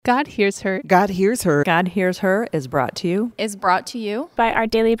God Hears Her. God Hears Her. God Hears Her is brought to you by Our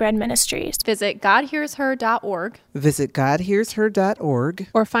Daily Bread Ministries. Visit GodHearsHer.org. Visit GodHearsHer.org.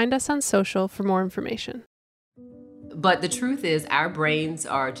 Or find us on social for more information. But the truth is, our brains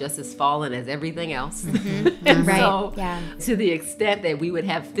are just as fallen as everything else. Mm-hmm. Right. So, yeah. To the extent that we would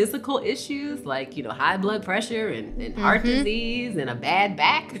have physical issues like, high blood pressure and heart disease and a bad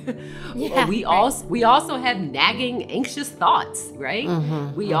back, we also have nagging, anxious thoughts, right?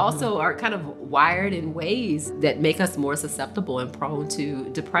 We also are kind of wired in ways that make us more susceptible and prone to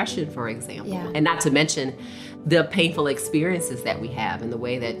depression, for example. Yeah. And not to mention the painful experiences that we have and the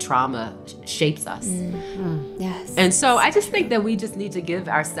way that trauma shapes us. Yes. And so I just think that we just need to give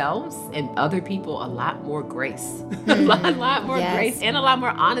ourselves and other people a lot more grace, a lot more grace and a lot more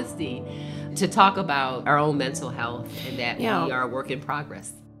honesty to talk about our own mental health and that we are a work in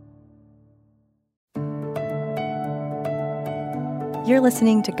progress. You're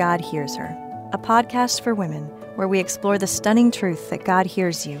listening to God Hears Her, a podcast for women where we explore the stunning truth that God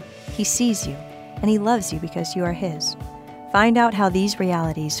hears you, He sees you, and He loves you because you are His. Find out how these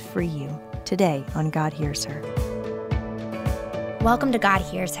realities free you today on God Hears Her. Welcome to God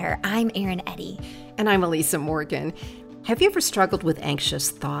Hears Her. I'm Erin Eddy. And I'm Elisa Morgan. Have you ever struggled with anxious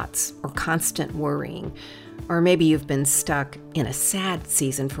thoughts or constant worrying? Or maybe you've been stuck in a sad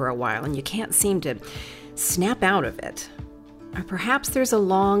season for a while and you can't seem to snap out of it. Or perhaps there's a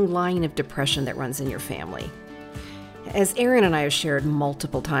long line of depression that runs in your family. As Erin and I have shared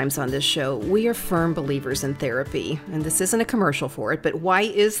multiple times on this show, we are firm believers in therapy, and this isn't a commercial for it, but why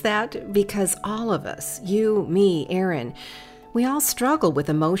is that? Because all of us, you, me, Erin, we all struggle with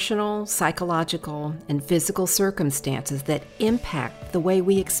emotional, psychological, and physical circumstances that impact the way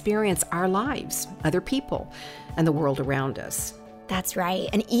we experience our lives, other people, and the world around us. That's right.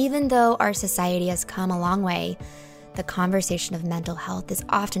 And even though our society has come a long way, the conversation of mental health is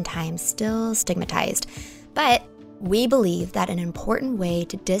oftentimes still stigmatized. But we believe that an important way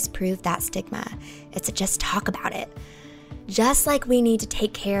to disprove that stigma is to just talk about it. Just like we need to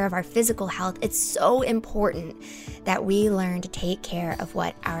take care of our physical health, it's so important that we learn to take care of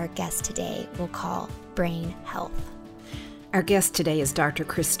what our guest today will call brain health. Our guest today is Dr.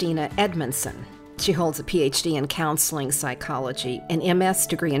 Christina Edmondson. She holds a PhD in counseling psychology, an MS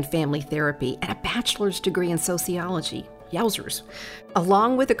degree in family therapy, and a bachelor's degree in sociology. Yowzers.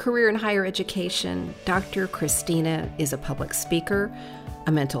 Along with a career in higher education, Dr. Christina is a public speaker,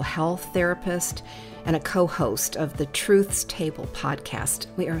 a mental health therapist, and a co-host of the Truth's Table podcast.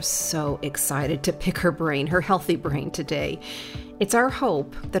 We are so excited to pick her brain, her healthy brain today. It's our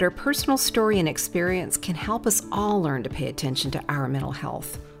hope that her personal story and experience can help us all learn to pay attention to our mental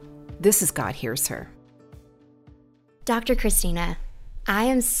health. This is God Hears Her. Dr. Christina, I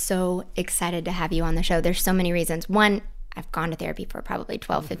am so excited to have you on the show. There's so many reasons. One, I've gone to therapy for probably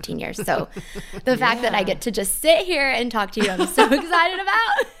 12, 15 years. So the fact that I get to just sit here and talk to you, I'm so excited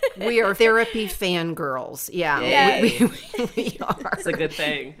about. We are therapy fangirls. Yeah, we are. It's a good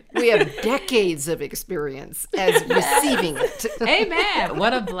thing. We have decades of experience as receiving it. Amen.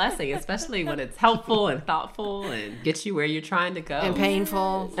 What a blessing, especially when it's helpful and thoughtful and gets you where you're trying to go. And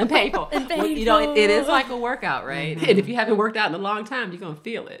painful. Well, it is like a workout, right? Mm-hmm. And if you haven't worked out in a long time, you're going to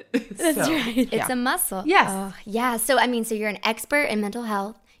feel it. That's right. It's a muscle. Yes. Oh, yeah. So you're an expert in mental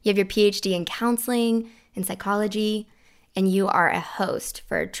health. You have your PhD in counseling and psychology, and you are a host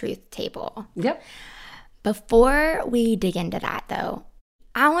for Truth Table. Yep. Before we dig into that, though,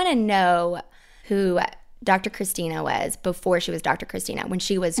 I want to know who Dr. Christina was before she was Dr. Christina, when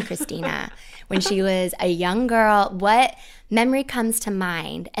she was Christina, when she was a young girl. What memory comes to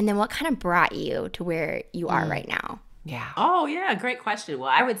mind, and then what kind of brought you to where you are right now? Yeah. Oh, yeah. Great question. Well,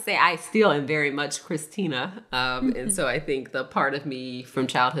 I would say I still am very much Christina. And so I think the part of me from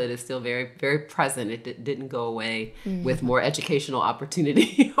childhood is still very, very present. It didn't go away with more educational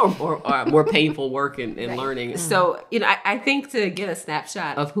opportunity or more painful work and learning. So, I think to get a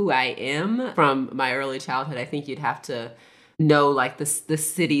snapshot of who I am from my early childhood, I think you'd have to know like the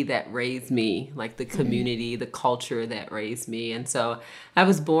city that raised me, like the community, the culture that raised me. And so I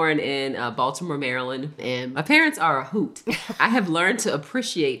was born in Baltimore, Maryland, and my parents are a hoot. I have learned to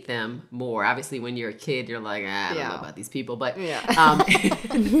appreciate them more. Obviously, when you're a kid, you're like, I don't know about these people. But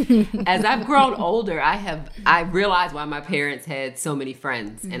as I've grown older, I realized why my parents had so many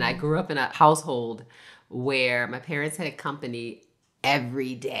friends. And I grew up in a household where my parents had company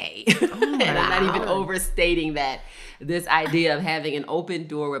every day. And I'm not even overstating that. This idea of having an open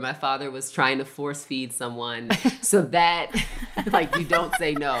door where my father was trying to force feed someone so that like you don't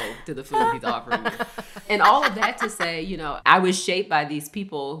say no to the food he's offering you. And all of that to say, you know, I was shaped by these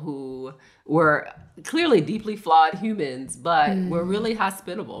people who were clearly deeply flawed humans, but were really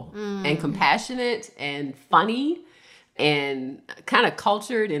hospitable and compassionate and funny and kind of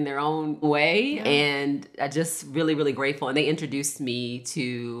cultured in their own way. Yeah. And I just really, really grateful. And they introduced me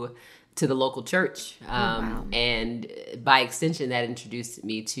to the local church. And by extension, that introduced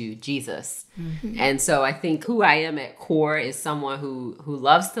me to Jesus. Mm-hmm. And so I think who I am at core is someone who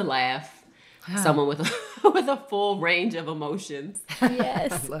loves to laugh, someone with a full range of emotions.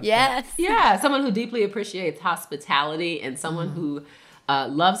 Yes. Yes. Yeah. Someone who deeply appreciates hospitality and someone who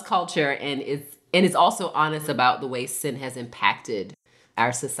loves culture and is also honest about the way sin has impacted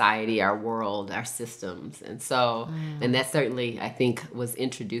our society, our world, our systems. And so, and that certainly, I think, was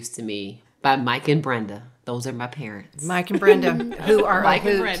introduced to me by Mike and Brenda. Those are my parents. Mike and Brenda, who are Mike a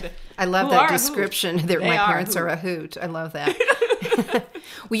hoot. And Brenda. I love that description. My parents are a hoot. I love that.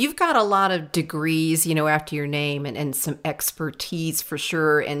 Well, you've got a lot of degrees, you know, after your name and some expertise for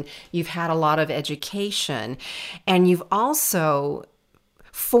sure. And you've had a lot of education. And you've also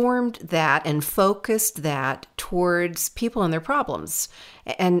formed that and focused that towards people and their problems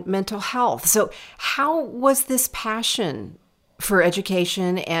and mental health. So how was this passion for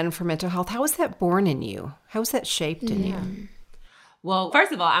education and for mental health, how was that born in you? How was that shaped in you? Well,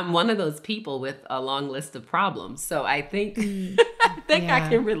 first of all, I'm one of those people with a long list of problems. So I think I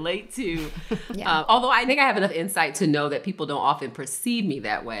can relate to, although I think I have enough insight to know that people don't often perceive me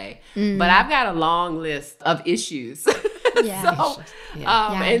that way. But I've got a long list of issues.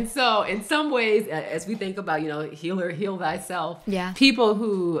 And so in some ways, as we think about, you know, heal thyself, people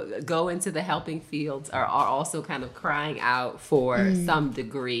who go into the helping fields are also kind of crying out for some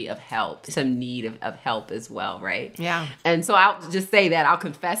degree of help, some need of help as well, right? Yeah. And so I'll just say that, I'll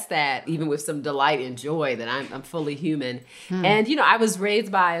confess that, even with some delight and joy, that I'm fully human. And, you know, I was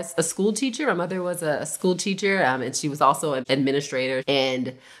raised by a school teacher. My mother was a school teacher, and she was also an administrator.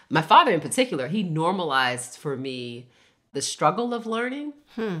 And my father in particular, he normalized for me the struggle of learning.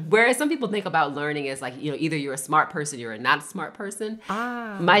 Whereas some people think about learning as like, you know, either you're a smart person, you're not a smart person.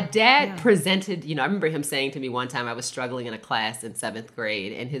 My dad presented, you know, I remember him saying to me one time, I was struggling in a class in 7th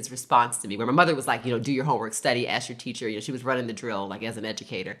grade, and his response to me, where my mother was like, you know, do your homework, study, ask your teacher. You know, she was running the drill, like as an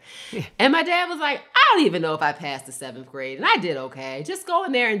educator. And my dad was like, I don't even know if I passed the 7th grade, and I did okay. Just go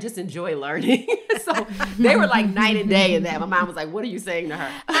in there and just enjoy learning. So they were like night and day in that. My mom was like, what are you saying to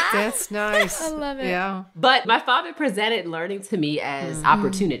her? That's nice. I love it. Yeah. But my father presented learning to me as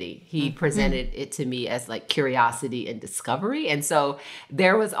opportunity. He presented it to me as like curiosity and discovery. And so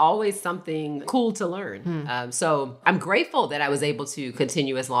there was always something cool to learn. So I'm grateful that I was able to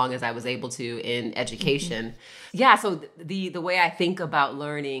continue as long as I was able to in education. Yeah, so the way I think about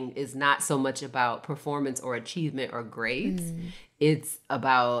learning is not so much about performance or achievement or grades. It's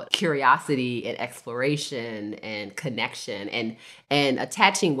about curiosity and exploration and connection and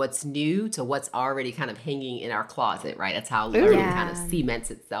attaching what's new to what's already kind of hanging in our closet, right? That's how learning kind of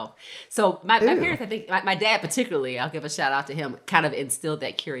cements itself. So my parents, I think, my dad particularly, I'll give a shout out to him, kind of instilled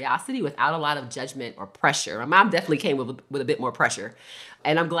that curiosity without a lot of judgment or pressure. My mom definitely came with a bit more pressure.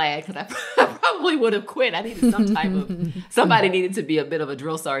 And I'm glad, because I probably would have quit. I needed some type of, somebody needed to be a bit of a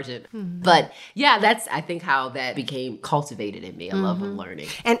drill sergeant. But yeah, that's, I think, how that became cultivated in me, a love of learning.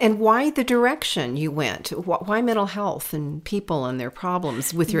 And why the direction you went? Why mental health and people and their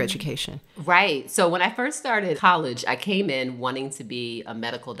problems with your education? Right. So when I first started college, I came in wanting to be a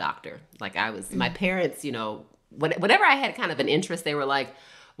medical doctor. Like I was, my parents, you know, whenever I had kind of an interest, they were like,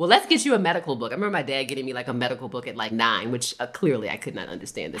 well, let's get you a medical book. I remember my dad getting me like a medical book at like 9, which clearly I could not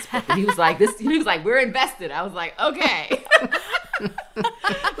understand this book. And he was like, we're invested. I was like, okay.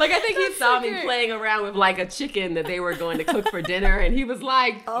 Like, I think he saw me playing around with like a chicken that they were going to cook for dinner. And he was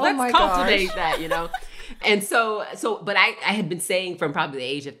like, let's cultivate that, you know? And but I had been saying from probably the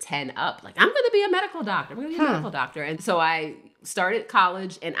age of 10 up, like, I'm going to be a medical doctor. I'm going to be a medical doctor. And so I started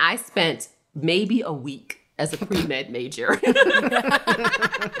college, and I spent maybe a week as a pre-med major.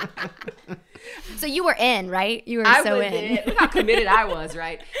 So you were in, right? You were in. Look how committed I was,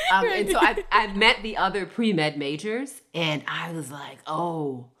 right? And so I met the other pre-med majors, and I was like,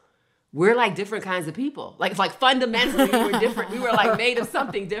 oh, we're like different kinds of people. Like, it's like fundamentally we were different. We were like made of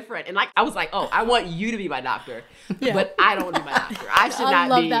something different. And like, I was like, oh, I want you to be my doctor, but I don't want to be my doctor. I should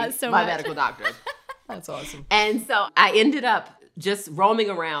not be my medical doctor. That's awesome. And so I ended up just roaming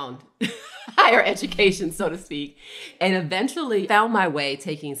around higher education, so to speak, and eventually found my way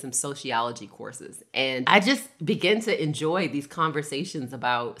taking some sociology courses. And I just began to enjoy these conversations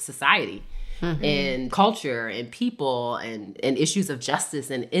about society and culture and people and issues of justice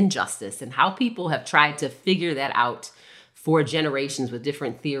and injustice and how people have tried to figure that out for generations with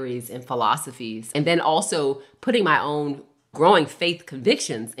different theories and philosophies, and then also putting my own growing faith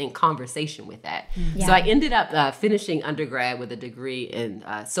convictions in conversation with that. Yeah. So I ended up finishing undergrad with a degree in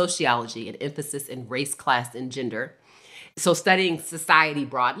sociology and emphasis in race, class, and gender. So studying society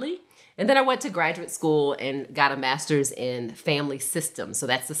broadly. And then I went to graduate school and got a master's in family systems. So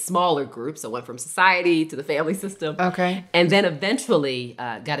that's a smaller group. So I went from society to the family system. Okay. And then eventually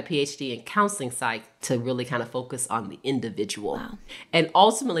got a PhD in counseling psych to really kind of focus on the individual. Wow. And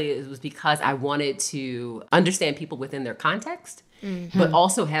ultimately it was because I wanted to understand people within their context, but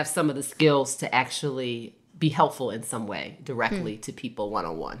also have some of the skills to actually be helpful in some way directly to people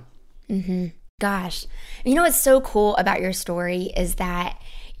one-on-one. Mm-hmm. Gosh. You know what's so cool about your story is that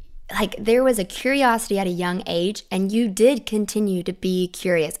there was a curiosity at a young age, and you did continue to be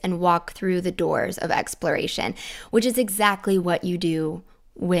curious and walk through the doors of exploration, which is exactly what you do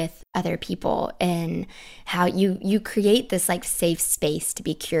with other people, and how you create this safe space to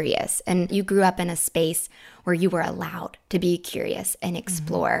be curious. And you grew up in a space where you were allowed to be curious and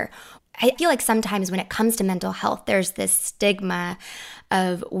explore. I feel like sometimes when it comes to mental health, there's this stigma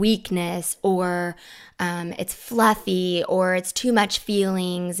of weakness, or it's fluffy, or it's too much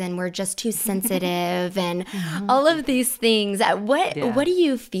feelings, and we're just too sensitive, and all of these things. What do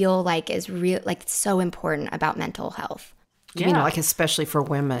you feel like is so important about mental health? Especially for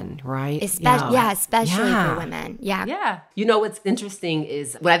women, right? Especially for women. Yeah. Yeah. You know, what's interesting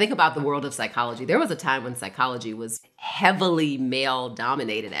is when I think about the world of psychology, there was a time when psychology was heavily male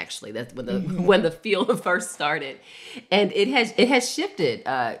dominated, actually. That's when the field first started. And it has shifted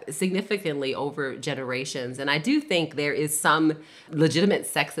significantly over generations. And I do think there is some legitimate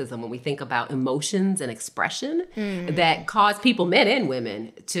sexism when we think about emotions and expression that cause people, men and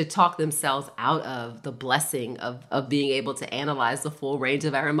women, to talk themselves out of the blessing of being able to analyze the full range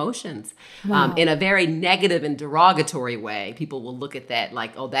of our emotions. Wow. In a very negative and derogatory way. People will look at that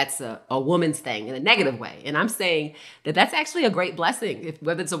like, oh, that's a woman's thing, in a negative way. And I'm saying that that's actually a great blessing,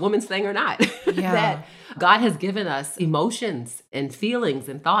 whether it's a woman's thing or not. Yeah. That God has given us emotions and feelings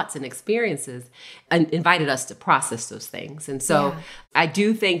and thoughts and experiences, and invited us to process those things. And so I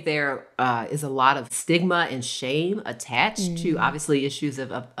do think there is a lot of stigma and shame attached to obviously issues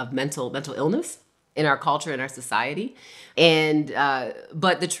of mental illness in our culture and our society. And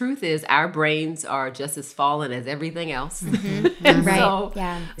but the truth is our brains are just as fallen as everything else. And so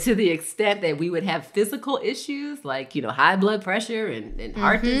to the extent that we would have physical issues like, high blood pressure and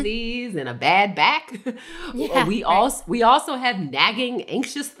heart disease and a bad back, we also have nagging,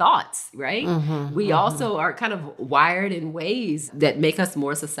 anxious thoughts, right? We also are kind of wired in ways that make us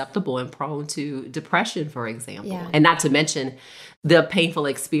more susceptible and prone to depression, for example. Yeah. And not to mention the painful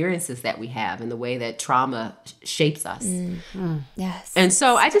experiences that we have and the way that trauma shapes us. Yes. And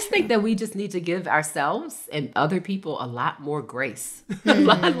so I just think that we just need to give ourselves and other people a lot more grace, a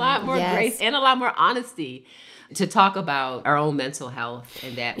lot more grace and a lot more honesty to talk about our own mental health,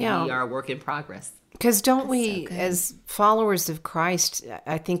 and that we are a work in progress. Because don't we, as followers of Christ,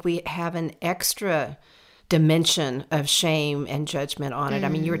 I think we have an extra dimension of shame and judgment on it. I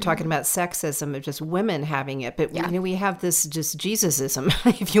mean, you were talking about sexism of just women having it, but we have this just Jesusism,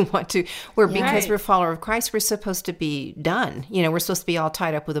 if you want to, where because we're a follower of Christ, we're supposed to be done. We're supposed to be all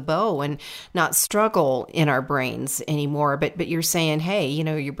tied up with a bow and not struggle in our brains anymore. But you're saying, hey,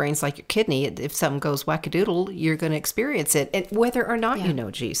 your brain's like your kidney. If something goes wackadoodle, you're going to experience it, and whether or not you know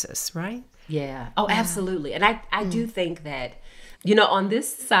Jesus, right? Yeah. Oh, absolutely. And I do think that, on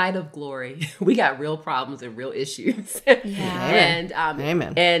this side of glory, we got real problems and real issues. And,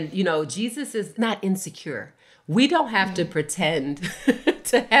 Amen. And, Jesus is not insecure. We don't have to pretend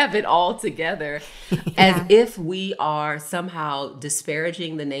to have it all together as if we are somehow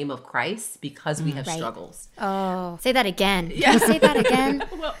disparaging the name of Christ because we have struggles. Oh, say that again. Yeah. Say that again.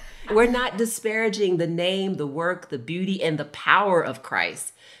 Well, we're not disparaging the name, the work, the beauty, and the power of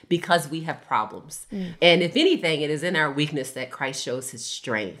Christ because we have problems. And if anything, it is in our weakness that Christ shows his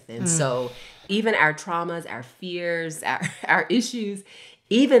strength. And so even our traumas, our fears, our issues,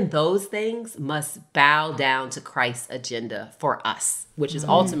 even those things must bow down to Christ's agenda for us, which is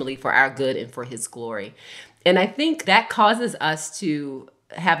ultimately for our good and for his glory. And I think that causes us to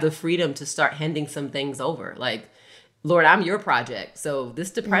have the freedom to start handing some things over. Like, Lord, I'm your project. So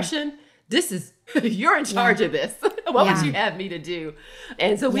this depression, this is, you're in charge of this. What would you have me to do?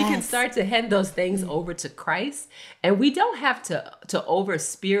 And so we can start to hand those things over to Christ. And we don't have to over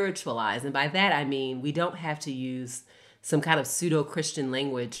spiritualize. And by that, I mean, we don't have to use some kind of pseudo-Christian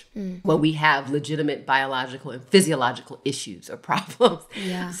language when we have legitimate biological and physiological issues or problems.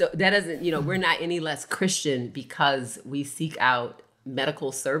 Yeah. So that doesn't, we're not any less Christian because we seek out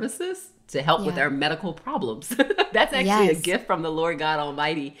medical services to help with our medical problems. That's actually a gift from the Lord God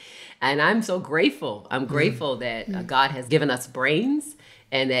Almighty. And I'm so grateful. I'm grateful that God has given us brains,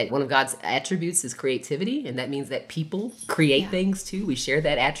 and that one of God's attributes is creativity. And that means that people create things too. We share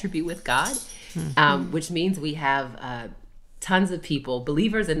that attribute with God, which means we have tons of people,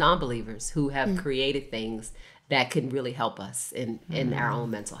 believers and non-believers, who have created things that can really help us in our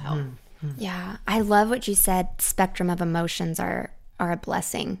own mental health. Yeah. I love what you said. Spectrum of emotions are a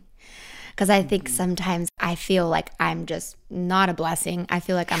blessing. Because I think sometimes I feel like I'm just not a blessing. I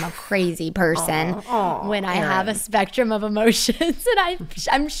feel like I'm a crazy person when I have a spectrum of emotions. And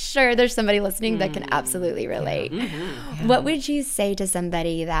I'm sure there's somebody listening that can absolutely relate. What would you say to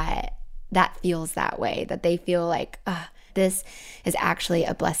somebody that feels that way, that they feel like this is actually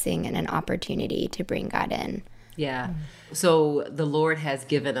a blessing and an opportunity to bring God in? Yeah. So the Lord has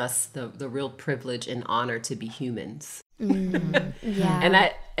given us the real privilege and honor to be humans. And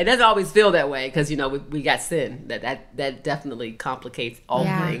it doesn't always feel that way because, we got sin. That definitely complicates all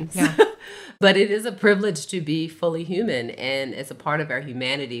things. Yeah. But it is a privilege to be fully human. And as a part of our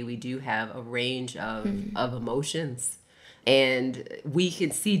humanity, we do have a range of emotions. And we can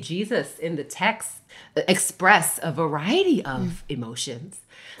see Jesus in the text express a variety of emotions,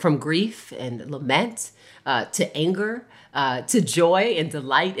 from grief and lament to anger, to joy and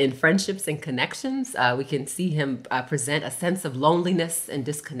delight in friendships and connections. We can see him present a sense of loneliness and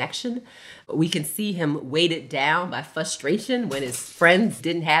disconnection. We can see him weighted down by frustration when his friends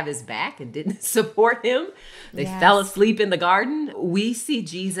didn't have his back and didn't support him. They fell asleep in the garden. We see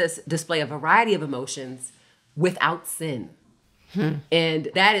Jesus display a variety of emotions without sin. And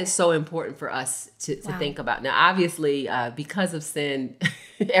that is so important for us to think about. Now, obviously, because of sin,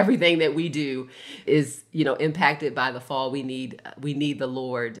 everything that we do is, impacted by the fall. We need the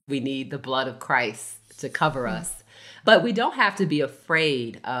Lord. We need the blood of Christ to cover us. But we don't have to be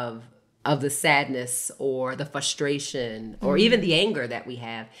afraid of the sadness or the frustration or even the anger that we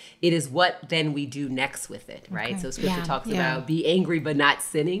have. It is what then we do next with it, right? So scripture talks about be angry but not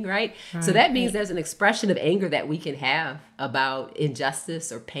sinning, right? So that means there's an expression of anger that we can have about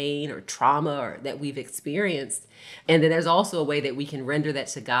injustice or pain or trauma or that we've experienced. And then there's also a way that we can render that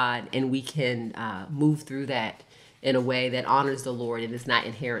to God, and we can move through that in a way that honors the Lord and is not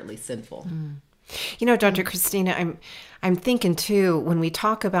inherently sinful. Dr. Christina, I'm thinking too, when we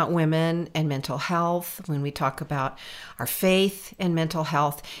talk about women and mental health, when we talk about our faith and mental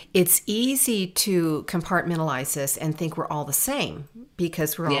health, it's easy to compartmentalize this and think we're all the same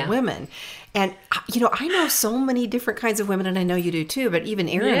because we're all women. And, I know so many different kinds of women, and I know you do too, but even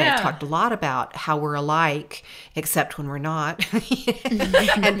Erin and I talked a lot about how we're alike, except when we're not.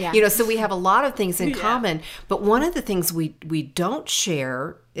 And, so we have a lot of things in common. But one of the things we don't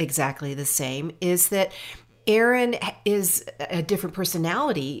share exactly the same is that Erin is a different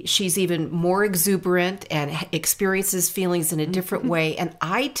personality. She's even more exuberant and experiences feelings in a different way. And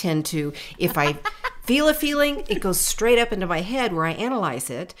I tend to, if I feel a feeling, it goes straight up into my head where I analyze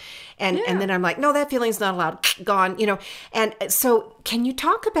it. And then I'm like, no, that feeling's not allowed, gone, And so can you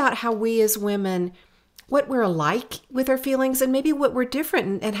talk about how we as women, what we're alike with our feelings and maybe what we're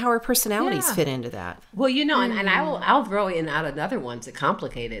different and how our personalities fit into that? Well, and I'll throw out another one to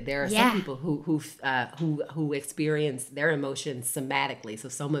complicate it. There are some people who experience their emotions somatically. So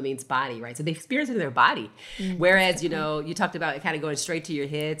soma means body, right? So they experience it in their body. Whereas, you talked about it kind of going straight to your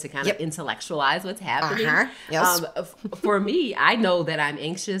head to kind of intellectualize what's happening. Yes. For me, I know that I'm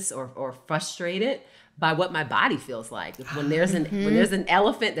anxious or frustrated by what my body feels like. When there's an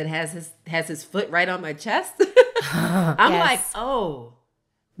elephant that has his foot right on my chest, I'm like, oh,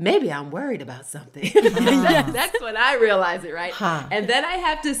 maybe I'm worried about something. That's when I realize it, right? And then I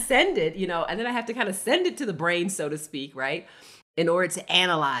have to send it, and then I have to kind of send it to the brain, so to speak, right? In order to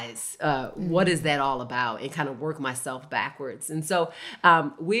analyze what is that all about and kind of work myself backwards. And so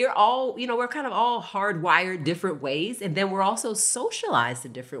we're all, we're kind of all hardwired different ways. And then we're also socialized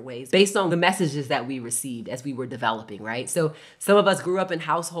in different ways based on the messages that we received as we were developing, right? So some of us grew up in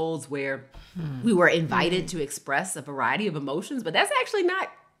households where we were invited to express a variety of emotions, but that's actually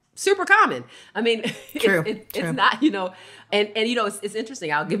not super common. I mean, it's not, and it's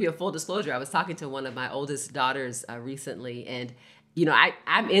interesting. I'll give you a full disclosure. I was talking to one of my oldest daughters recently, and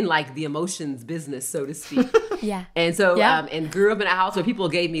I'm in like the emotions business, so to speak. And so, and grew up in a house where people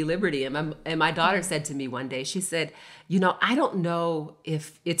gave me liberty. And my daughter said to me one day, she said, I don't know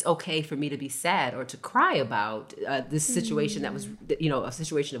if it's okay for me to be sad or to cry about this situation that was, a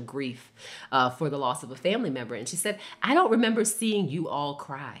situation of grief for the loss of a family member. And she said, I don't remember seeing you all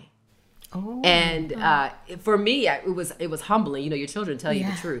cry. And for me, it was humbling. You know, your children tell you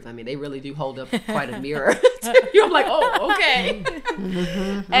the truth. I mean, they really do hold up quite a mirror. I'm like, oh, okay.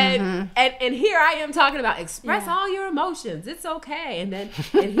 And here I am talking about express all your emotions. It's okay.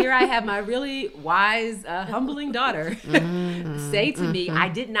 And here I have my really wise, humbling daughter say to me, I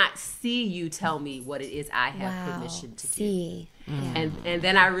did not see you tell me what it is I have permission to do. And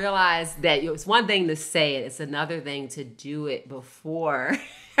then I realized that it's one thing to say it, it's another thing to do it before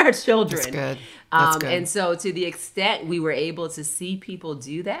our children. That's good. That's good. And so to the extent we were able to see people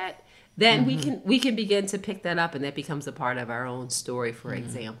do that, then we can begin to pick that up, and that becomes a part of our own story, for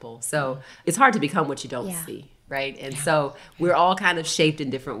example. So it's hard to become what you don't see, right? And so we're all kind of shaped in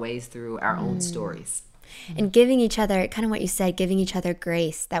different ways through our own stories. And giving each other, kind of what you said, giving each other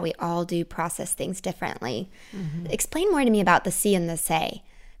grace that we all do process things differently. Explain more to me about the see and the say,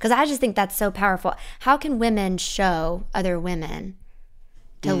 because I just think that's so powerful. How can women show other women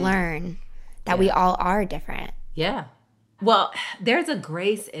to learn that we all are different? Yeah. Well, there's a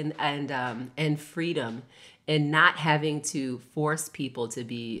grace and freedom in not having to force people to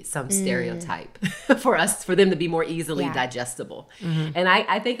be some stereotype for them to be more easily digestible. And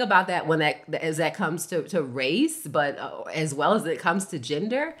I think about that as that comes to race, but as well as it comes to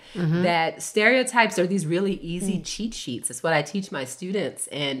gender, that stereotypes are these really easy cheat sheets. It's what I teach my students.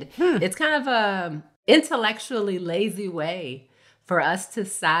 And it's kind of a intellectually lazy way for us to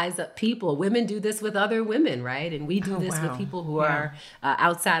size up people. Women do this with other women, right? And we do this with people who are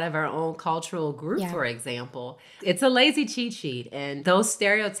outside of our own cultural group, for example. It's a lazy cheat sheet. And those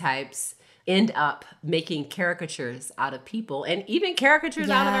stereotypes end up making caricatures out of people and even caricatures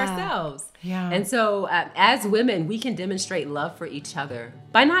out of ourselves. And so as women, we can demonstrate love for each other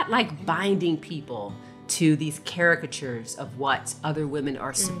by not like binding people to these caricatures of what other women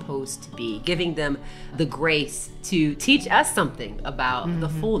are supposed to be, giving them the grace to teach us something about the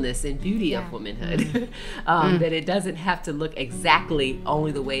fullness and beauty of womanhood, that it doesn't have to look exactly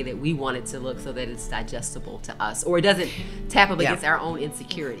only the way that we want it to look so that it's digestible to us, or it doesn't tap up against our own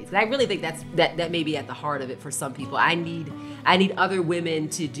insecurities. And I really think that may be at the heart of it for some people. I need other women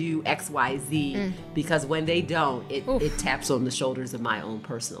to do X, Y, Z, because when they don't, it taps on the shoulders of my own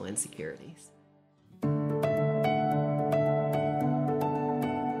personal insecurities.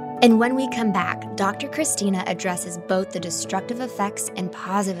 And when we come back, Dr. Christina addresses both the destructive effects and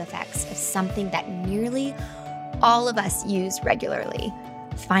positive effects of something that nearly all of us use regularly.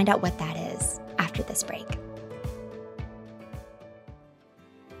 Find out what that is after this break.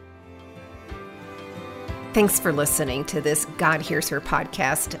 Thanks for listening to this God Hears Her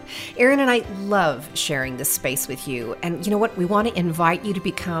podcast. Erin and I love sharing this space with you. And you know what? We want to invite you to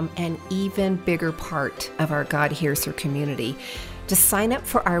become an even bigger part of our God Hears Her community. To sign up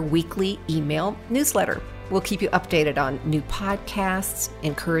for our weekly email newsletter. We'll keep you updated on new podcasts,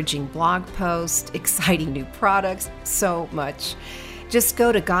 encouraging blog posts, exciting new products, so much. Just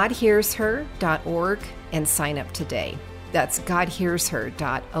go to godhearsher.org and sign up today. That's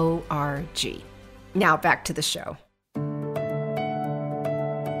godhearsher.org. Now back to the show.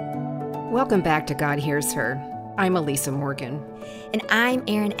 Welcome back to God Hears Her. I'm Elisa Morgan. And I'm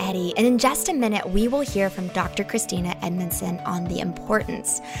Erin Eddy. And in just a minute, we will hear from Dr. Christina Edmondson on the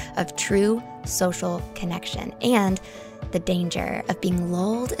importance of true social connection and the danger of being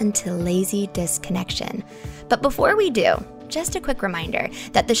lulled into lazy disconnection. But before we do, just a quick reminder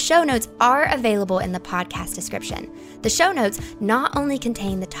that the show notes are available in the podcast description. The show notes not only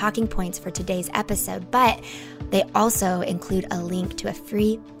contain the talking points for today's episode, but they also include a link to a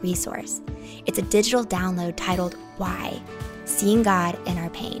free resource. It's a digital download titled Why? Seeing God in Our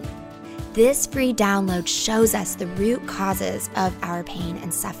Pain. This free download shows us the root causes of our pain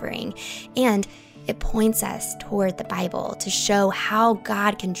and suffering, and it points us toward the Bible to show how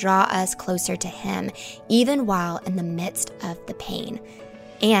God can draw us closer to Him, even while in the midst of the pain.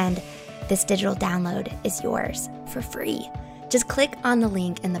 And this digital download is yours for free. Just click on the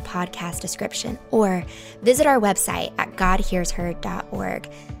link in the podcast description or visit our website at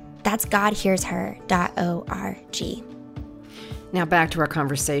godhearsher.org. That's godhearsher.org. Now back to our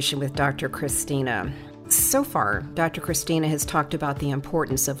conversation with Dr. Christina. So far, Dr. Christina has talked about the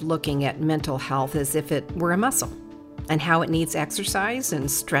importance of looking at mental health as if it were a muscle and how it needs exercise and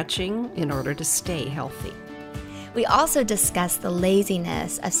stretching in order to stay healthy. We also discuss the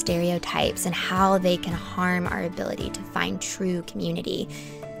laziness of stereotypes and how they can harm our ability to find true community.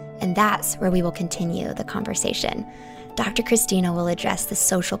 And that's where we will continue the conversation. Dr. Christina will address the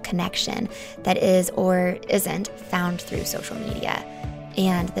social connection that is or isn't found through social media,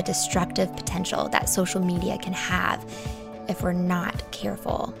 and the destructive potential that social media can have if we're not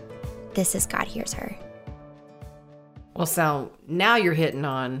careful. This is God Hears Her. Well, so now you're hitting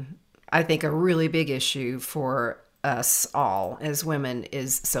on I think a really big issue for us all as women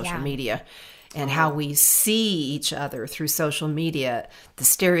is social media. And how we see each other through social media, the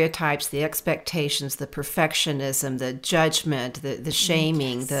stereotypes, the expectations, the perfectionism, the judgment, the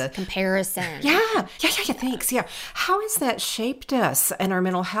shaming, the comparison. Yeah, thanks. Yeah. How has that shaped us and our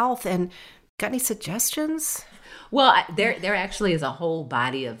mental health? And got any suggestions? Well, there actually is a whole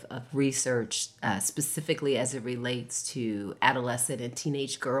body of research specifically as it relates to adolescent and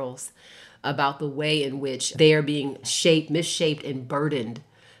teenage girls about the way in which they are being misshaped, and burdened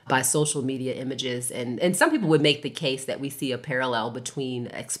by social media images. And some people would make the case that we see a parallel between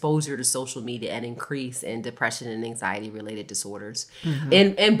exposure to social media and increase in depression and anxiety related disorders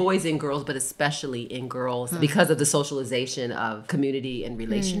in boys and girls, but especially in girls because of the socialization of community and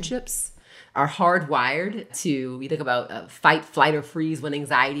relationships. Are hardwired to, you think about fight, flight, or freeze when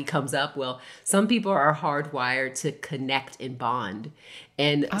anxiety comes up. Well, some people are hardwired to connect and bond.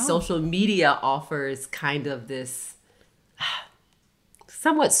 And social media offers kind of this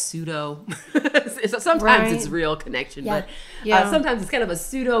somewhat pseudo, sometimes it's real connection, but sometimes it's kind of a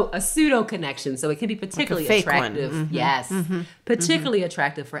pseudo connection. So it can be particularly attractive. Yes. Particularly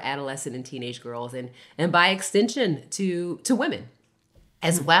attractive for adolescent and teenage girls and by extension to women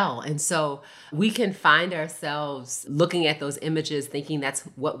as well. And so we can find ourselves looking at those images thinking that's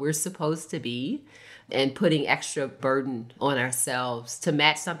what we're supposed to be and putting extra burden on ourselves to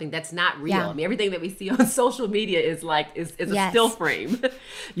match something that's not real. I mean, everything that we see on social media is a still frame.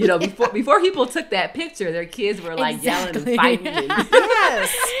 You know, before people took that picture, their kids were like yelling and fighting. And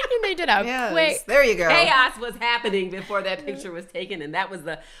And they did out quick. There you go. Chaos was happening before that picture was taken, and that was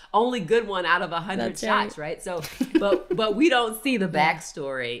the only good one out of 100 shots, right? So, but we don't see the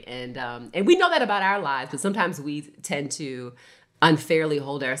backstory, and we know that about our lives, but sometimes we tend to unfairly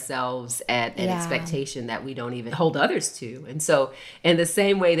hold ourselves at an expectation that we don't even hold others to. And so in the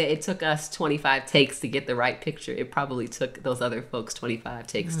same way that it took us 25 takes to get the right picture, it probably took those other folks 25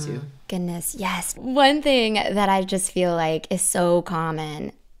 takes too. Goodness, yes. One thing that I just feel like is so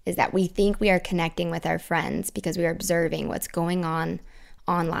common is that we think we are connecting with our friends because we are observing what's going on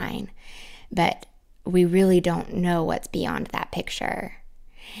online, but we really don't know what's beyond that picture.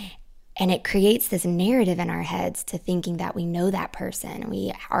 And it creates this narrative in our heads to thinking that we know that person,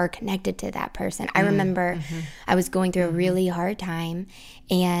 we are connected to that person. I remember I was going through a really hard time,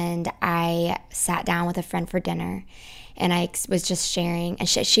 and I sat down with a friend for dinner, and I was just sharing, and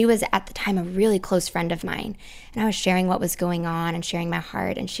she was at the time a really close friend of mine, and I was sharing what was going on and sharing my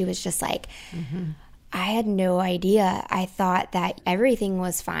heart, and she was just like, I had no idea. I thought that everything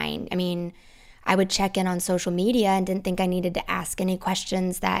was fine. I mean, I would check in on social media and didn't think I needed to ask any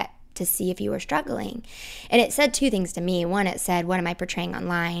questions to see if you were struggling. And it said two things to me. One, it said, what am I portraying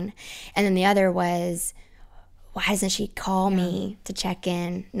online? And then the other was, why doesn't she call me to check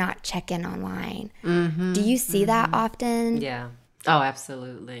in, not check in online? Do you see that often? Yeah. Oh,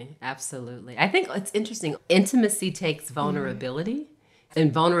 absolutely. Absolutely. I think it's interesting. Intimacy takes vulnerability.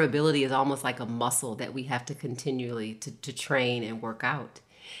 And vulnerability is almost like a muscle that we have to continually to train and work out.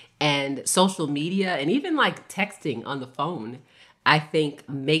 And social media and even like texting on the phone, I think,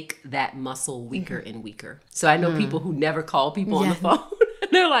 make that muscle weaker and weaker. So I know people who never call people on the phone.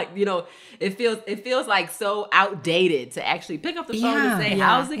 They're like, you know, it feels like so outdated to actually pick up the phone and say,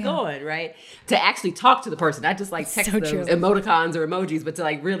 how's it going, right? To actually talk to the person, not just like text them emoticons or emojis, but to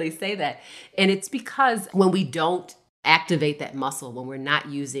like really say that. And it's because when we don't activate that muscle, when we're not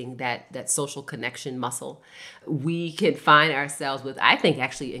using that social connection muscle, we can find ourselves with, I think,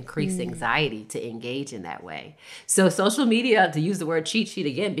 actually increased anxiety to engage in that way. So social media, to use the word cheat sheet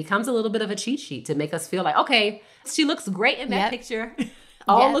again, becomes a little bit of a cheat sheet to make us feel like, okay, she looks great in that picture.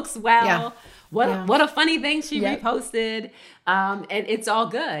 All looks well. What a funny thing she reposted. And it's all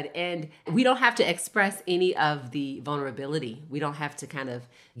good. And we don't have to express any of the vulnerability. We don't have to kind of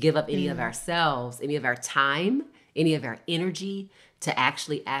give up any of ourselves, any of our time, any of our energy to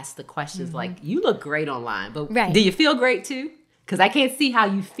actually ask the questions like, you look great online, but do you feel great too? Because I can't see how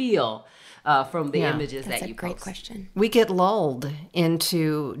you feel from the images that you post. That's a great question. We get lulled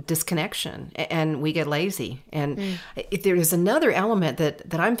into disconnection and we get lazy. And if there is another element that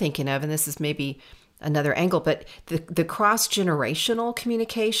I'm thinking of, and this is maybe another angle, but the cross-generational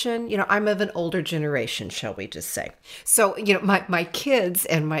communication, you know, I'm of an older generation, shall we just say. So, you know, my kids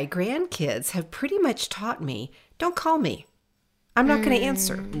and my grandkids have pretty much taught me, don't call me. I'm not going to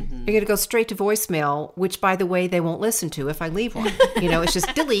answer. You're going to go straight to voicemail, which, by the way, they won't listen to if I leave one. You know, it's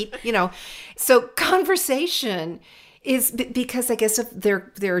just delete, you know. So conversation is because I guess of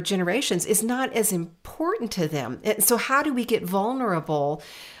their generations is not as important to them. And so how do we get vulnerable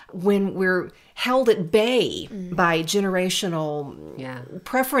when we're held at bay by generational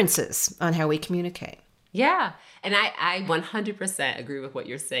preferences on how we communicate? Yeah. And I 100% agree with what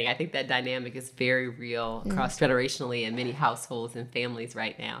you're saying. I think that dynamic is very real cross-generationally in many households and families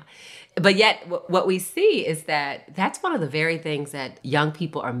right now. But yet what we see is that that's one of the very things that young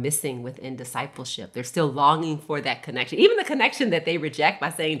people are missing within discipleship. They're still longing for that connection, even the connection that they reject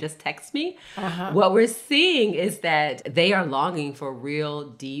by saying, just text me. What we're seeing is that they are longing for real,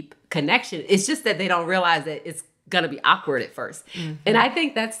 deep connection. It's just that they don't realize that it's going to be awkward at first. And I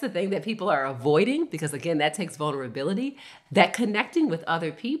think that's the thing that people are avoiding, because again, that takes vulnerability. That connecting with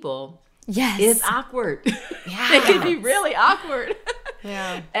other people is awkward. It can be really awkward.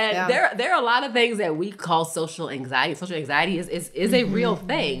 And there are a lot of things that we call social anxiety. Social anxiety is a real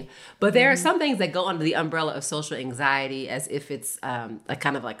thing, but there are some things that go under the umbrella of social anxiety as if it's a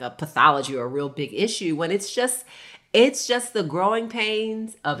kind of like a pathology or a real big issue, when it's just the growing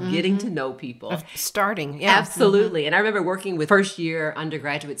pains of getting to know people. Of starting, Absolutely. And I remember working with first-year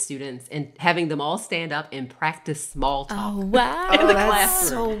undergraduate students and having them all stand up and practice small talk. Oh, wow. In the that's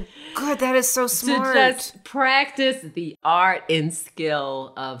classroom. so good. That is so smart. To just practice the art and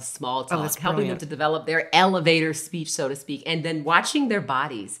skill of small talk, helping them to develop their elevator speech, so to speak, and then watching their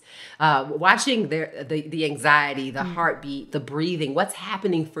bodies, watching the anxiety, the heartbeat, the breathing, what's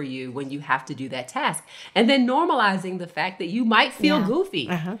happening for you when you have to do that task, and then normalizing the fact that you might feel goofy,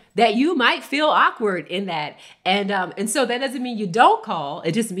 that you might feel awkward in that. And so that doesn't mean you don't call.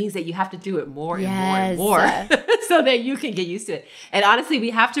 It just means that you have to do it more and more and more so that you can get used to it. And honestly,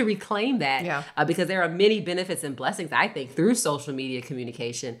 we have to reclaim that because there are many benefits and blessings, I think, through social media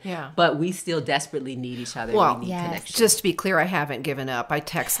communication. But we still desperately need each other. Well, we need connection. Just to be clear, I haven't given up. I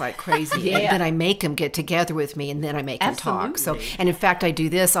text like crazy. And then I make them get together with me, and then I make them talk. So, and in fact, I do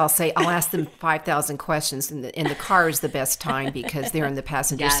this. I'll ask them 5,000 questions in the car is the best time because they're in the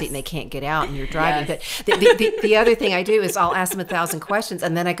passenger seat and they can't get out and you're driving. But the other thing I do is I'll ask them 1,000 questions,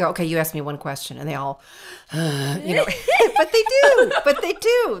 and then I go, okay, you ask me one question, and they all, but they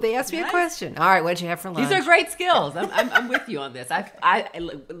do. They ask me a question. All right, what'd you have for lunch? These are great skills. I'm with you on this.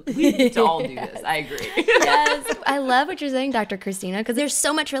 We need to all do this. I agree. Yes, I love what you're saying, Dr. Christina, because there's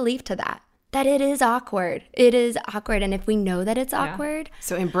so much relief to that it is awkward. It is awkward. And if we know that it's awkward,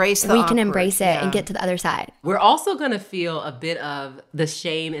 so embrace we can embrace it and get to the other side. We're also going to feel a bit of the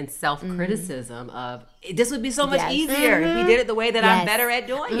shame and self-criticism of, this would be so much easier if we did it the way that I'm better at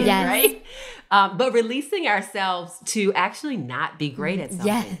doing it, right? But releasing ourselves to actually not be great at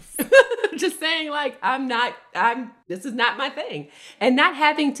something. Just saying like, this is not my thing. And not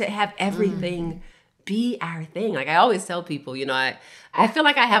having to have everything be our thing. Like I always tell people, I feel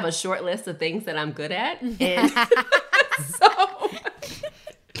like I have a short list of things that I'm good at. And so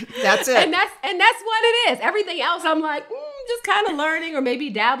that's it. And that's what it is. Everything else I'm like, just kind of learning or maybe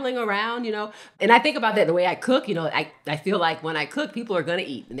dabbling around, And I think about that the way I cook, I feel like when I cook, people are going to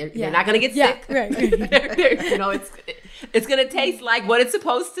eat and they're not going to get sick. Right. It's going to taste like what it's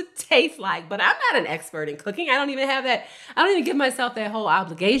supposed to taste like, but I'm not an expert in cooking. I don't even give myself that whole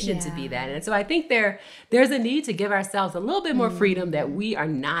obligation to be that. And so I think there's a need to give ourselves a little bit more freedom that we are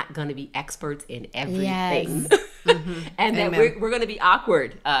not going to be experts in everything. And that we're going to be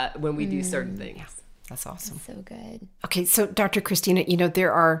awkward when we do certain things. Yeah. That's awesome. That's so good. Okay, so Dr. Christina,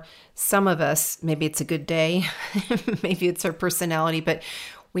 there are some of us, maybe it's a good day, maybe it's our personality, but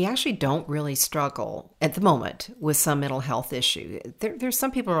we actually don't really struggle at the moment with some mental health issue. There's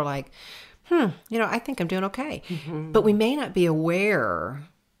some people who are like, I think I'm doing okay. But we may not be aware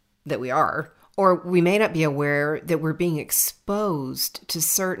that we are, or we may not be aware that we're being exposed to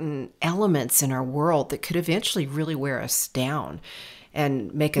certain elements in our world that could eventually really wear us down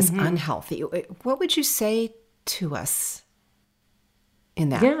and make us unhealthy. What would you say to us in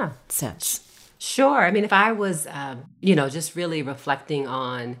that sense? Sure. I mean, if I was, just really reflecting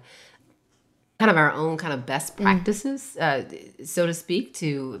on kind of our own kind of best practices, so to speak,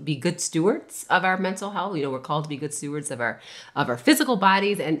 to be good stewards of our mental health. We're called to be good stewards of our physical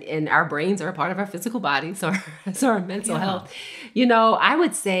bodies, and our brains are a part of our physical bodies, so our mental health. I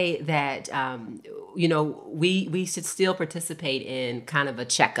would say that we should still participate in kind of a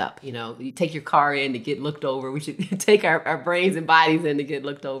checkup. You take your car in to get looked over. We should take our brains and bodies in to get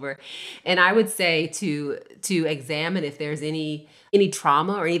looked over. And I would say to examine if there's any any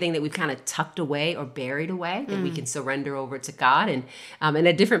trauma or anything that we've kind of tucked away or buried away that we can surrender over to God. And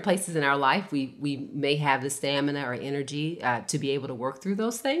at different places in our life, we may have the stamina or energy to be able to work through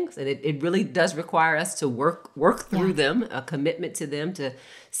those things. And it really does require us to work through them, a commitment to them, to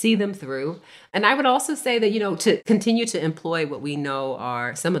see them through. And I would also say that, to continue to employ what we know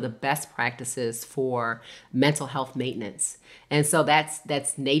are some of the best practices for mental health maintenance. And so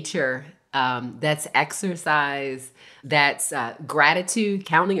that's nature, that's exercise, that's gratitude,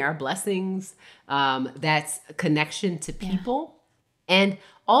 counting our blessings, that's connection to people. And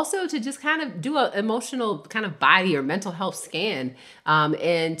also to just kind of do an emotional kind of body or mental health scan,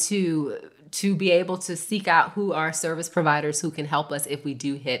 and to be able to seek out who are service providers who can help us if we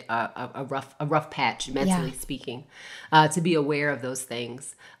do hit a rough patch, mentally speaking, to be aware of those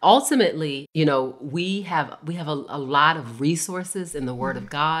things. Ultimately, we have a lot of resources in the Word of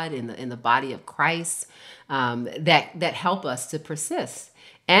God, in the body of Christ, that help us to persist.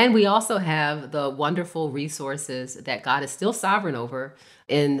 And we also have the wonderful resources that God is still sovereign over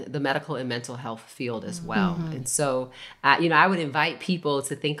in the medical and mental health field as well. And so, I would invite people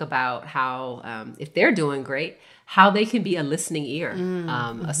to think about how, if they're doing great, how they can be a listening ear,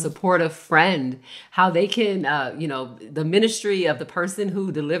 a supportive friend, how they can, the ministry of the person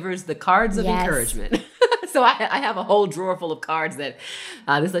who delivers the cards of encouragement. So I have a whole drawer full of cards that,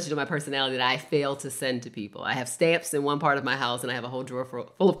 this lets you know my personality, that I fail to send to people. I have stamps in one part of my house, and I have a whole drawer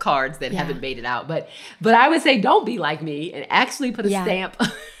full of cards that haven't made it out. But I would say, don't be like me and actually put a stamp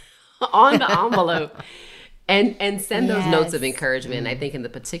on the envelope and send those notes of encouragement. And I think in the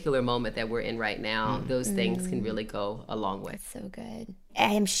particular moment that we're in right now, those things can really go a long way. So good.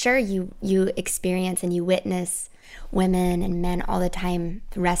 I am sure you experience and you witness women and men all the time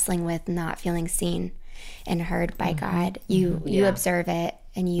wrestling with not feeling seen and heard by God. You observe it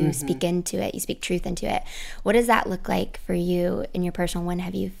and you speak into it. You speak truth into it. What does that look like for you in your personal? When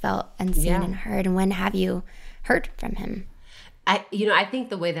have you felt unseen and heard, and when have you heard from him? I think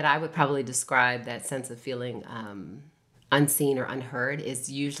the way that I would probably describe that sense of feeling unseen or unheard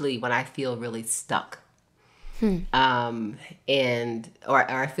is usually when I feel really stuck. Or I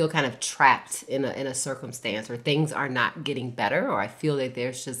feel kind of trapped in a circumstance, or things are not getting better, or I feel that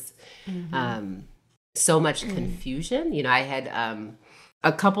there's just so much confusion. I had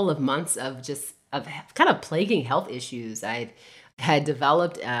a couple of months of kind of plaguing health issues. I had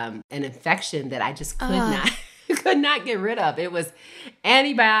developed an infection that I just could not get rid of. It was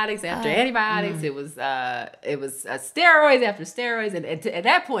antibiotics after antibiotics. It was steroids after steroids, and at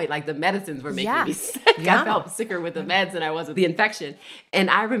that point, like, the medicines were making me sick. I felt sicker with the meds than I was with the infection. And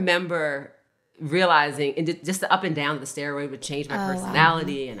I remember realizing, and just the up and down of the steroid would change my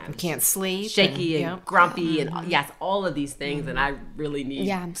personality, and I can't sleep, shaky and grumpy, and all of these things, and I really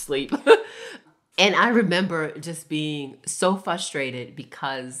need sleep. And I remember just being so frustrated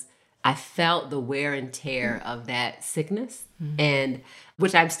because I felt the wear and tear of that sickness, and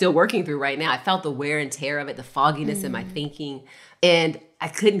which I'm still working through right now. I felt the wear and tear of it, the fogginess in my thinking, and I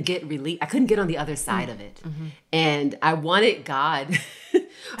couldn't get relief. I couldn't get on the other side of it. And I wanted God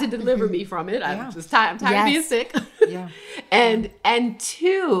to deliver me from it. I'm tired of being sick. And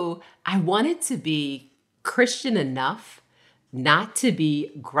two, I wanted to be Christian enough not to be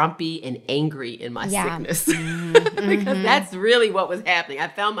grumpy and angry in my sickness. Because that's really what was happening. I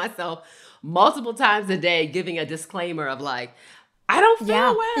found myself multiple times a day giving a disclaimer of like, I don't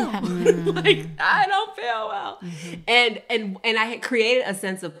feel well. Like, I don't feel well. And I had created a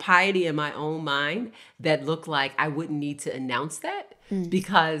sense of piety in my own mind that looked like I wouldn't need to announce that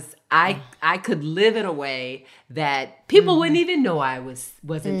because I could live in a way that people wouldn't even know I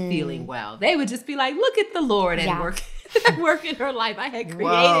wasn't feeling well. They would just be like, look at the Lord at work in her life. I had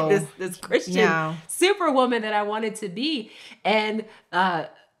created this Christian superwoman that I wanted to be. And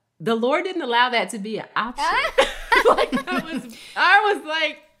the Lord didn't allow that to be an option. I was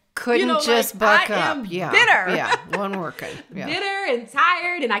like, couldn't just buck up. Bitter. One working. Bitter and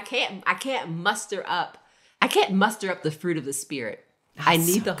tired, and I can't muster up the fruit of the Spirit. I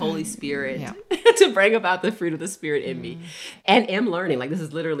need the Holy Spirit to bring about the fruit of the Spirit in me, and am learning. Like, this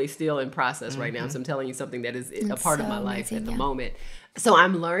is literally still in process right now. So I'm telling you something that is a part of my life at the moment. So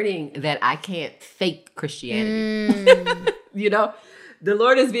I'm learning that I can't fake Christianity. The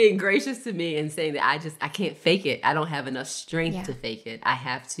Lord is being gracious to me and saying that I can't fake it. I don't have enough strength to fake it. I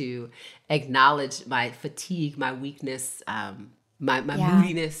have to acknowledge my fatigue, my weakness, my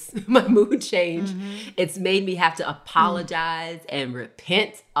moodiness, my mood change. It's made me have to apologize and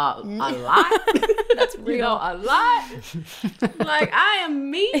repent a lot. That's real. A lot. Like, I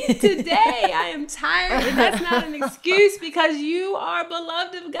am mean today. I am tired. And that's not an excuse because you are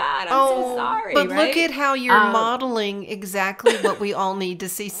beloved of God. I'm so sorry. But right? look at how you're modeling exactly what we all need to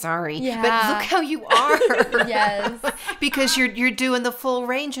see. Sorry. Yeah. But look how you are. Yes. Because you're doing the full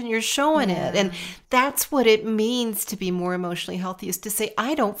range and you're showing it. And that's what it means to be more emotionally healthy, is to say,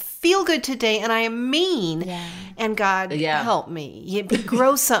 I don't feel good today and I am mean. Yeah. And God, help me.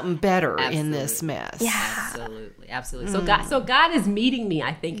 Grow something better in this mess. Yeah. Absolutely. So God is meeting me,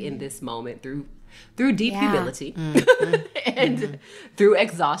 I think, in this moment through deep humility and through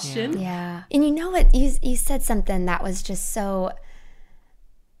exhaustion. Yeah. And you know what? You said something that was just so,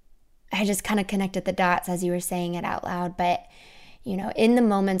 I just kind of connected the dots as you were saying it out loud. But, you know, in the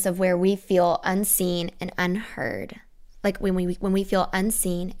moments of where we feel unseen and unheard, like when we feel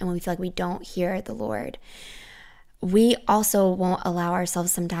unseen and when we feel like we don't hear the Lord, we also won't allow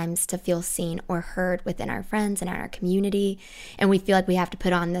ourselves sometimes to feel seen or heard within our friends and in our community. And we feel like we have to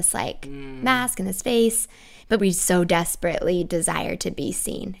put on this like mask and this face, but we so desperately desire to be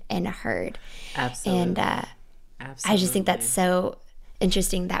seen and heard. Absolutely. And I just think that's so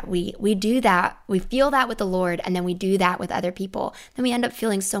interesting that we do that. We feel that with the Lord, and then we do that with other people. Then we end up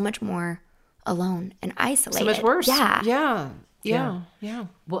feeling so much more alone and isolated. So much worse. Yeah.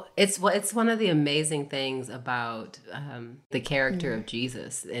 Well, it's one of the amazing things about the character of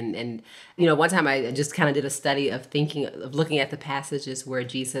Jesus. And you know, one time I just kind of did a study of looking at the passages where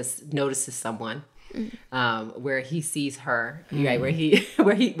Jesus notices someone, where he sees her, right? Where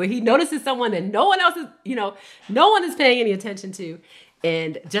he notices someone that no one else is, no one is paying any attention to.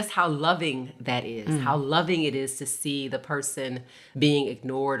 And just how loving that is, how loving it is to see the person being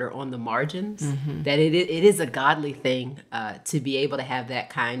ignored or on the margins, that it is a godly thing to be able to have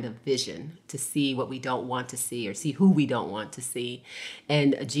that kind of vision, to see what we don't want to see or see who we don't want to see.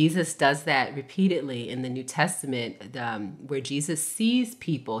 And Jesus does that repeatedly in the New Testament, where Jesus sees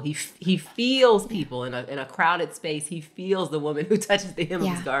people, he feels people in a crowded space. He feels the woman who touches the hem of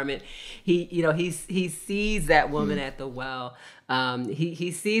his garment. He sees that woman at the well.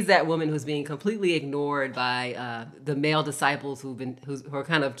 He sees that woman who's being completely ignored by the male disciples who are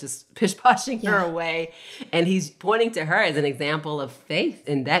kind of just pish-poshing her away, and he's pointing to her as an example of faith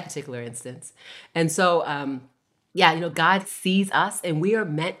in that particular instance. And so, God sees us, and we are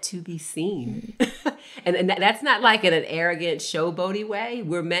meant to be seen, and that's not like in an arrogant, showboaty way.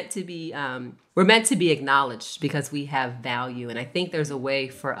 We're meant to be acknowledged because we have value, and I think there's a way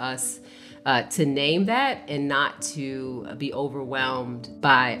for us to name that and not to be overwhelmed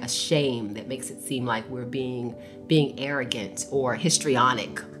by a shame that makes it seem like we're being arrogant or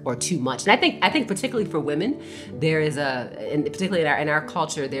histrionic or too much. And I think particularly for women, there is and particularly in our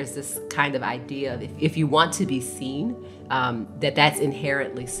culture, there's this kind of idea of if you want to be seen, that's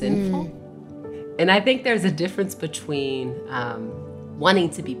inherently sinful. And I think there's a difference between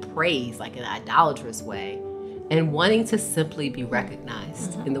wanting to be praised like in an idolatrous way and wanting to simply be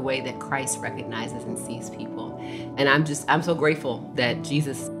recognized in the way that Christ recognizes and sees people. And I'm so grateful that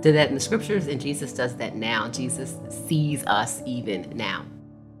Jesus did that in the scriptures, and Jesus does that now. Jesus sees us even now.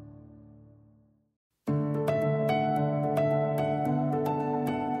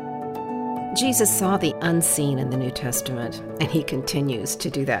 Jesus saw the unseen in the New Testament, and he continues to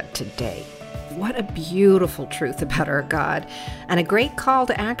do that today. What a beautiful truth about our God, and a great call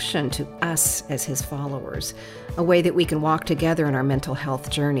to action to us as his followers. A way that we can walk together in our mental health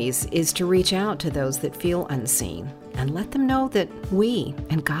journeys is to reach out to those that feel unseen and let them know that we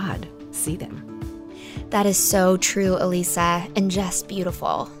and God see them. That is so true, Elisa, and just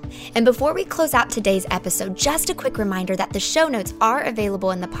beautiful. And before we close out today's episode, just a quick reminder that the show notes are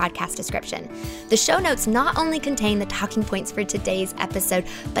available in the podcast description. The show notes not only contain the talking points for today's episode,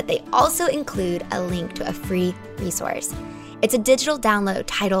 but they also include a link to a free resource. It's a digital download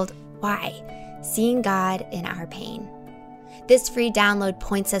titled, Why? Seeing God in Our Pain. This free download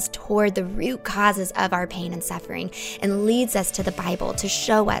points us toward the root causes of our pain and suffering and leads us to the Bible to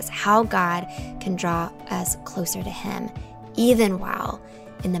show us how God can draw us closer to Him, even while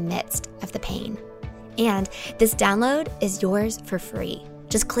in the midst of the pain. And this download is yours for free.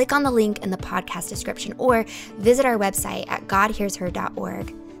 Just click on the link in the podcast description or visit our website at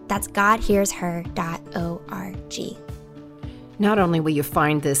godhearsher.org. That's godhearsher.org. Not only will you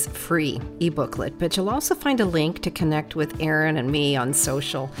find this free e-booklet, but you'll also find a link to connect with Erin and me on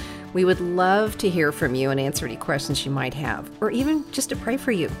social. We would love to hear from you and answer any questions you might have, or even just to pray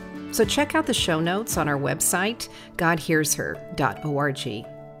for you. So check out the show notes on our website, godhearsher.org.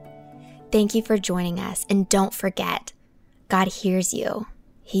 Thank you for joining us, and don't forget, God hears you,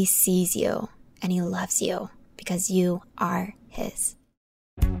 He sees you, and He loves you because you are His.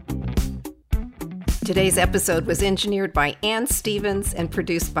 Today's episode was engineered by Ann Stevens and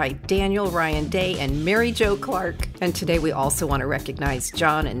produced by Daniel Ryan Day and Mary Jo Clark. And today we also want to recognize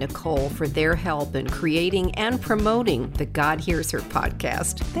John and Nicole for their help in creating and promoting the God Hears Her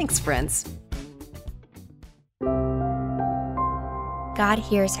podcast. Thanks, friends. God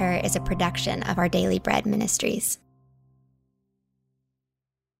Hears Her is a production of Our Daily Bread Ministries.